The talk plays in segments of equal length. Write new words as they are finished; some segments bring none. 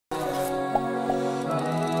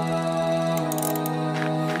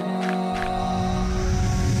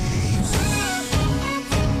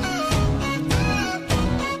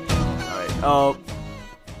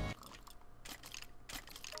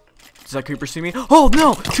Does that creeper see me? Oh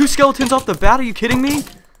no! 2 skeletons off the bat, are you kidding me?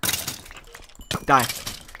 Die.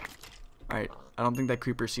 Alright, I don't think that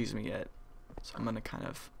creeper sees me yet. So I'm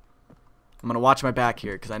gonna watch my back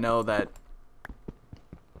here, because I know that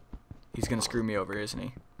he's gonna screw me over, isn't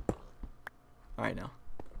he? Alright, no.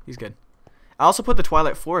 He's good. I also put the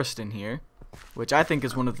Twilight Forest in here, which I think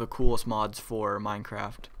is one of the coolest mods for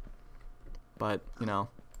Minecraft. But, you know,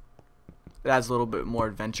 it adds a little bit more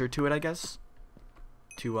adventure to it, I guess.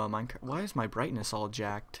 To Minecraft. Why is my brightness all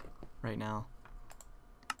jacked right now?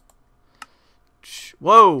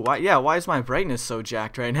 Whoa! Why is my brightness so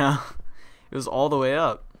jacked right now? It was all the way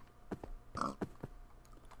up.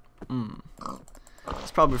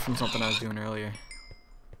 It's probably from something I was doing earlier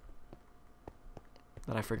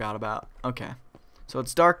that I forgot about. Okay, so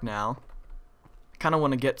it's dark now. I kind of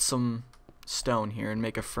want to get some stone here and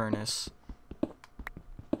make a furnace.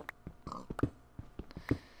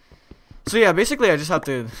 So yeah, basically I just have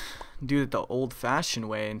to do it the old-fashioned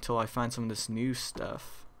way until I find some of this new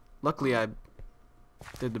stuff. Luckily I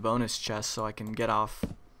did the bonus chest so I can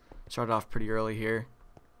start off pretty early here.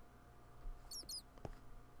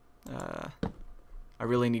 I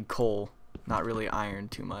really need coal, not really iron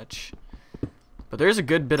too much. But there's a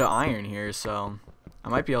good bit of iron here, so I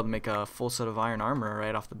might be able to make a full set of iron armor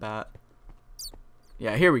right off the bat.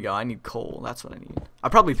 Yeah, here we go. I need coal. That's what I need. I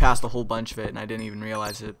probably passed a whole bunch of it and I didn't even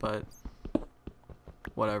realize it, but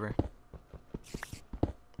whatever.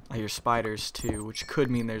 I hear spiders too, which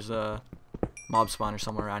could mean there's a mob spawner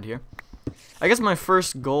somewhere around here. I guess my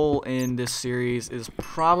first goal in this series is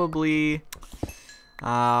probably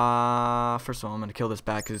first of all, I'm gonna kill this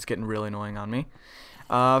bat because it's getting really annoying on me.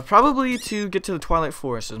 Probably to get to the Twilight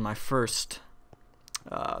Forest is my first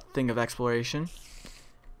thing of exploration,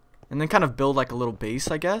 and then kind of build like a little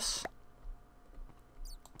base, I guess,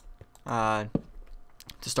 to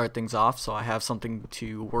start things off, so I have something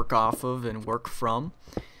to work off of and work from.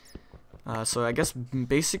 So I guess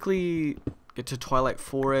basically get to Twilight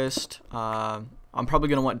Forest. I'm probably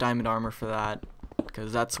gonna want diamond armor for that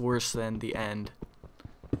because that's worse than the end.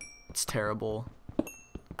 It's terrible.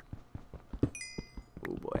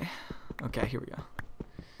 Oh boy. Okay, here we go.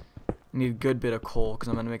 I need a good bit of coal because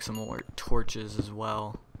I'm gonna make some more torches as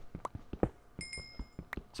well.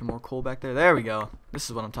 Is there more coal back there? There we go. This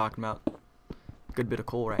is what I'm talking about. Good bit of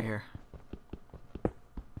coal right here.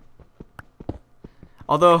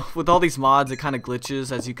 Although with all these mods it kind of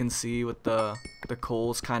glitches, as you can see, with the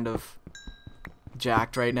coal's kind of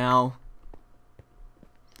jacked right now.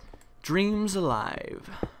 Dreams Alive.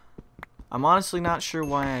 I'm honestly not sure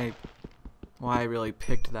why I really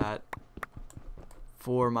picked that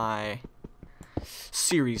for my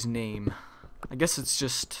series name. I guess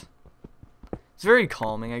it's very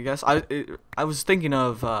calming, I guess. I was thinking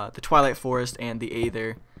of the Twilight Forest and the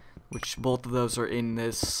Aether, which both of those are in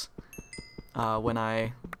this when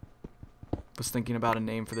I was thinking about a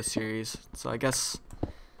name for the series. So I guess,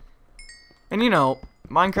 and you know,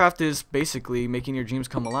 Minecraft is basically making your dreams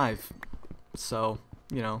come alive. So,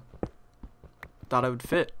 you know, thought I would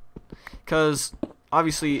fit. Because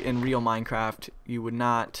obviously in real Minecraft you would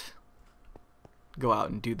not go out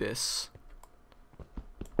and do this.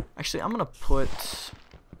 Actually, I'm gonna put,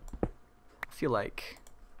 I feel like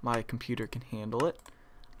my computer can handle it.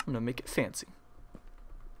 I'm gonna make it fancy.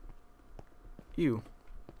 And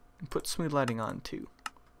put smooth lighting on too.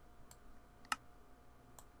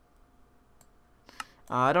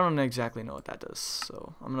 I don't exactly know what that does,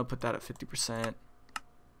 so I'm gonna put that at 50%.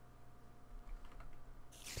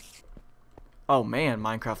 Oh man,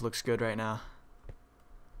 Minecraft looks good right now.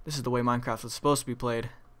 This is the way Minecraft was supposed to be played.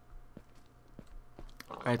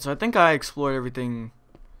 Alright, so I think I explored everything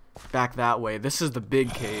back that way. This is the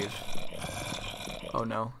big cave. Oh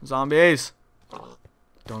no, zombies!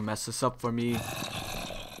 Don't mess this up for me.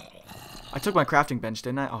 I took my crafting bench,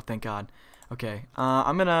 didn't I? Oh, thank God. Okay,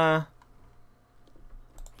 I'm gonna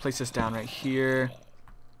place this down right here.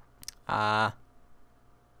 I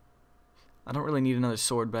don't really need another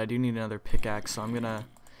sword, but I do need another pickaxe, so I'm gonna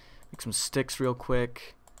make some sticks real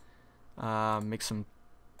quick. Make some...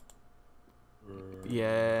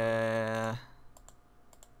 Yeah...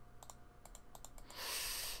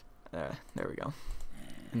 There we go.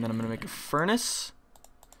 And then I'm gonna make a furnace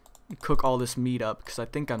and cook all this meat up, because I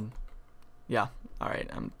think I'm... Yeah, alright,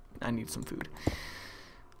 I need some food.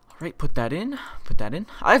 Alright, put that in. Put that in.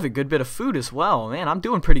 I have a good bit of food as well. Man, I'm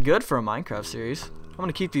doing pretty good for a Minecraft series. I'm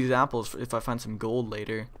gonna keep these apples if I find some gold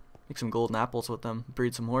later. Make some golden apples with them.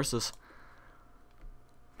 Breed some horses.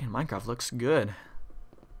 Man, Minecraft looks good.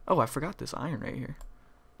 Oh, I forgot this iron right here.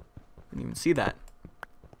 Didn't even see that.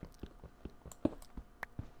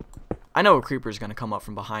 I know a creeper's gonna come up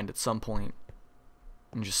from behind at some point.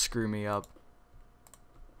 and just screw me up.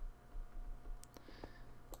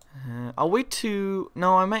 I'll wait to...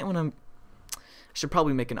 No, I might want to... I should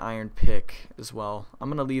probably make an iron pick as well. I'm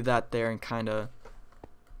going to leave that there and kind of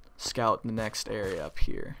scout the next area up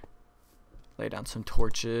here. Lay down some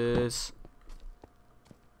torches.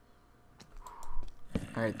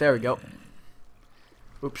 Alright, there we go.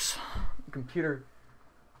 Oops. The computer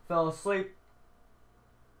fell asleep.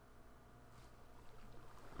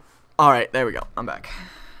 Alright, there we go. I'm back.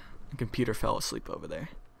 The computer fell asleep over there.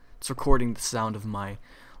 It's recording the sound of my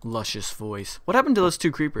luscious voice. What happened to those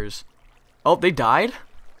two creepers? Oh, they died?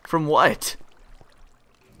 From what?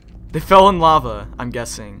 They fell in lava, I'm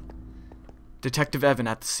guessing. Detective Evan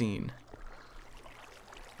at the scene.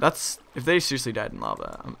 That's... If they seriously died in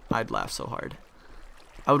lava, I'd laugh so hard.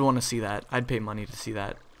 I would want to see that. I'd pay money to see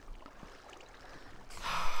that.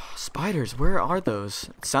 Spiders, where are those?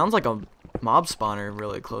 It sounds like a mob spawner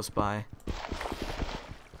really close by.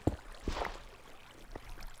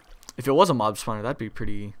 If it was a mob spawner, that'd be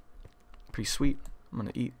pretty sweet. I'm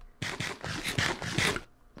gonna eat.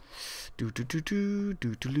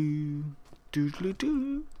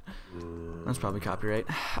 That's probably copyright.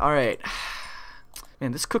 All right.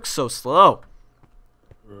 Man, this cooks so slow.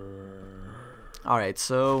 All right,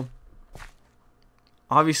 so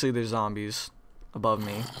obviously there's zombies above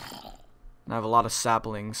me, and I have a lot of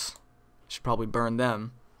saplings. Should probably burn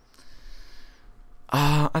them.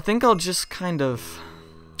 I think I'll just kind of...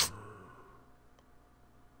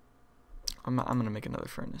 I'm gonna make another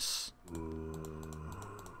furnace.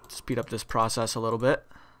 Speed up this process a little bit.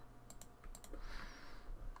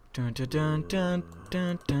 Dun dun dun dun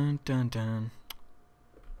dun dun dun dun.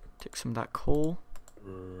 Take some of that coal,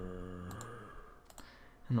 and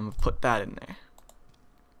I'm gonna put that in there.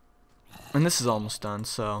 And this is almost done,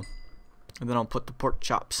 so. And then I'll put the pork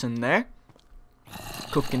chops in there.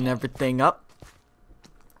 Cooking everything up.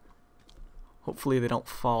 Hopefully they don't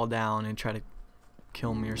fall down and try to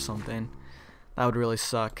kill me or something. That would really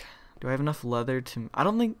suck. Do I have enough leather to... I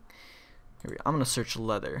don't think... Here we go. I'm going to search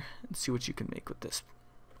leather and see what you can make with this.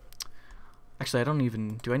 Actually, I don't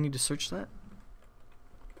even... Do I need to search that?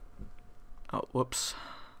 Oh, whoops.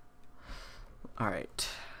 Alright.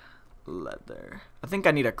 Leather. I think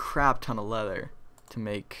I need a crap ton of leather to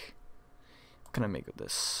make... What can I make with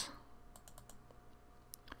this?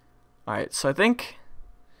 Alright, so I think...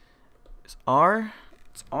 It's R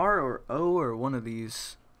or O or one of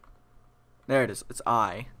these. There it is. It's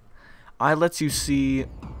I. I lets you see...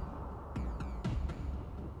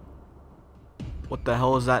 What the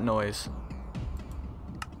hell is that noise?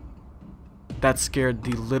 That scared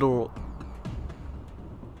the literal...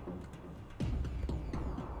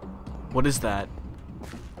 What is that?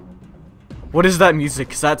 What is that music?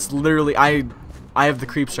 'Cause that's literally... I have the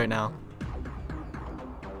creeps right now.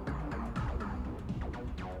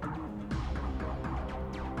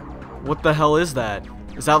 What the hell is that?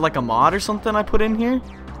 Is that like a mod or something I put in here?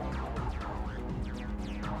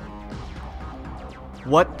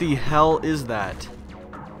 What the hell is that?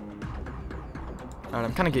 Alright,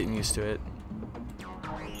 I'm kind of getting used to it.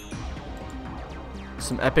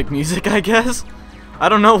 Some epic music, I guess? I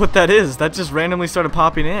don't know what that is. That just randomly started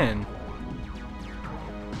popping in.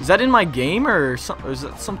 Is that in my game or is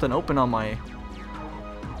that something open on my...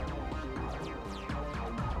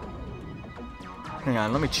 Hang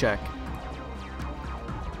on, let me check.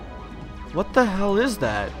 What the hell is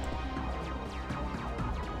that?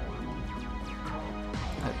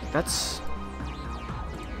 That's...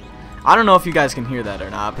 I don't know if you guys can hear that or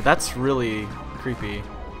not, but that's really creepy.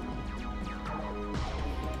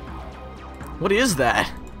 What is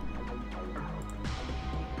that?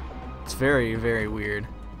 It's very, very weird.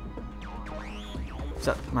 Is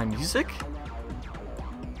that my music?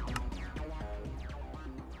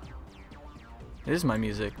 It is my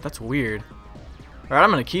music. That's weird. Alright, I'm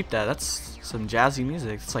gonna keep that. That's some jazzy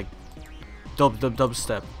music. It's like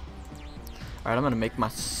dubstep. Alright, I'm gonna make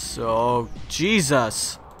my... Oh,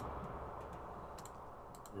 Jesus!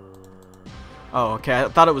 Oh, okay. I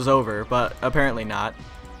thought it was over, but apparently not.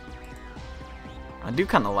 I do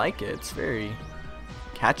kind of like it. It's very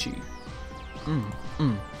catchy.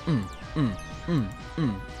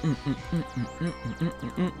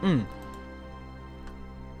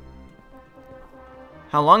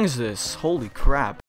 How long is this? Holy crap.